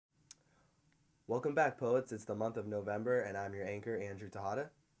Welcome back, poets. It's the month of November, and I'm your anchor, Andrew Tejada.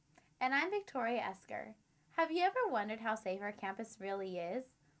 And I'm Victoria Esquer. Have you ever wondered how safe our campus really is?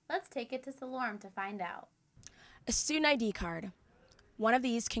 Let's take it to Salorm to find out. A student ID card. One of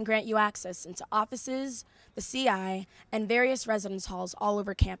these can grant you access into offices, the CI, and various residence halls all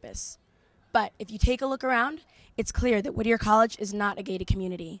over campus. But if you take a look around, it's clear that Whittier College is not a gated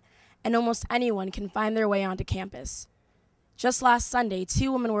community, and almost anyone can find their way onto campus. Just last Sunday,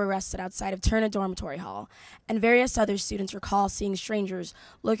 2 women were arrested outside of Turner Dormitory Hall, and various other students recall seeing strangers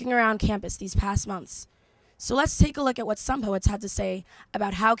looking around campus these past months. So let's take a look at what some poets have to say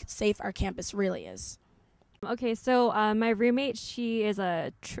about how safe our campus really is. Okay, so my roommate, she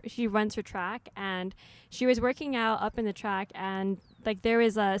runs her track, and she was working out up in the track, and there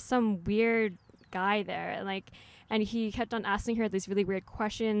was some weird guy there, and he kept on asking her these really weird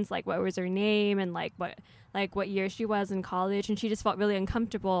questions, like what was her name and what year she was in college, and she just felt really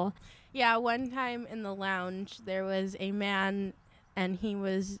uncomfortable. Yeah, one time in the lounge there was a man, and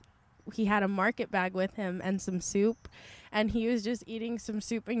he had a market bag with him and some soup, and he was just eating some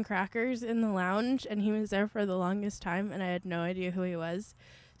soup and crackers in the lounge, and he was there for the longest time, and I had no idea who he was.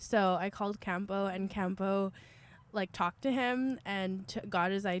 So I called Campo, and Campo talked to him and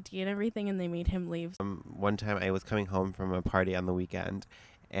got his ID and everything, and they made him leave. One time I was coming home from a party on the weekend,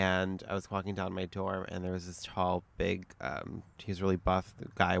 and I was walking down my dorm, and there was this tall, big, he was really buff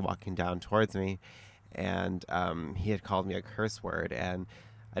guy walking down towards me, and he had called me a curse word, and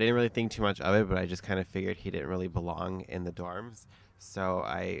I didn't really think too much of it, but I just kind of figured he didn't really belong in the dorms. So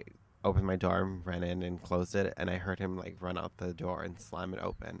I opened my dorm, ran in and closed it, and I heard him run out the door and slam it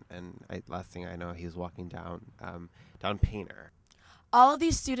open. And last thing I know, he was walking down Painter. All of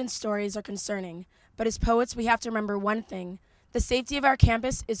these students' stories are concerning, but as poets, we have to remember one thing. The safety of our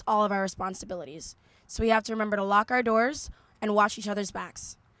campus is all of our responsibilities. So we have to remember to lock our doors and watch each other's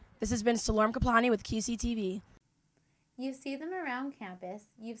backs. This has been Salorm Kaplani with QCTV. You see them around campus,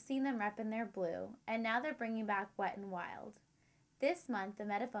 you've seen them repping their blue, and now they're bringing back Wet and Wild. This month, the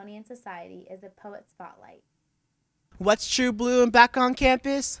Metaphonian Society is a poet spotlight. What's true blue and back on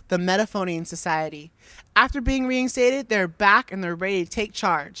campus? The Metaphonian Society. After being reinstated, they're back and they're ready to take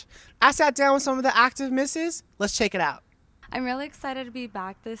charge. I sat down with some of the active misses. Let's check it out. I'm really excited to be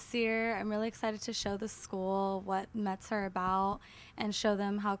back this year. I'm really excited to show the school what Mets are about and show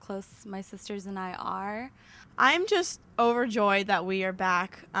them how close my sisters and I are. I'm just overjoyed that we are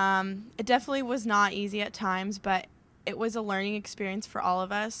back. It definitely was not easy at times, but it was a learning experience for all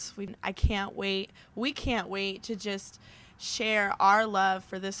of us. We can't wait to just share our love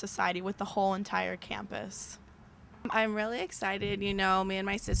for this society with the whole entire campus. I'm really excited. Me and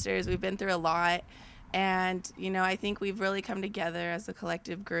my sisters, we've been through a lot. And, I think we've really come together as a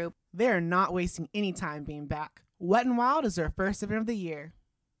collective group. They're not wasting any time being back. Wet and Wild is their first event of the year.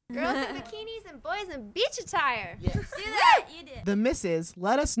 Girls in bikinis and boys in beach attire. Yes. Do that. You did. The misses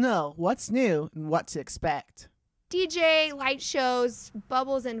let us know what's new and what to expect. DJ, light shows,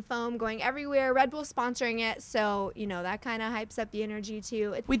 bubbles and foam going everywhere. Red Bull sponsoring it, so, that kind of hypes up the energy,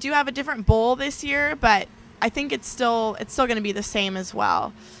 too. We do have a different bowl this year, but I think it's still going to be the same as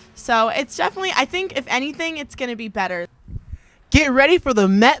well. So it's definitely, I think, if anything, it's going to be better. Get ready for the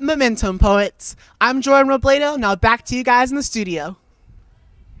Met Momentum, poets. I'm Jordan Robledo. Now back to you guys in the studio.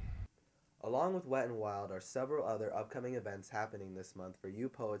 Along with Wet and Wild are several other upcoming events happening this month for you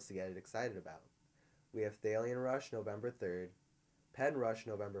poets to get excited about. We have Thalian Rush November 3rd, Penn Rush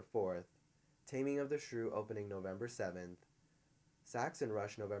November 4th, Taming of the Shrew opening November 7th, Saxon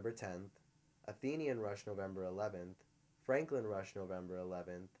Rush November 10th, Athenian Rush November 11th, Franklin Rush November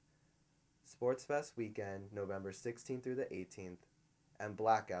 11th, Sports Fest Weekend November 16th through the 18th, and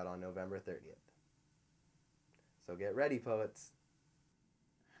Blackout on November 30th. So get ready, poets.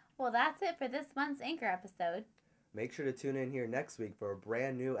 Well, that's it for this month's Anchor episode. Make sure to tune in here next week for a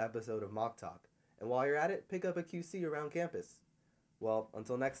brand new episode of Mock Talk. And while you're at it, pick up a QC around campus. Well,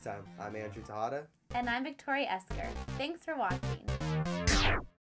 until next time, I'm Andrew Tejada. And I'm Victoria Esquer. Thanks for watching.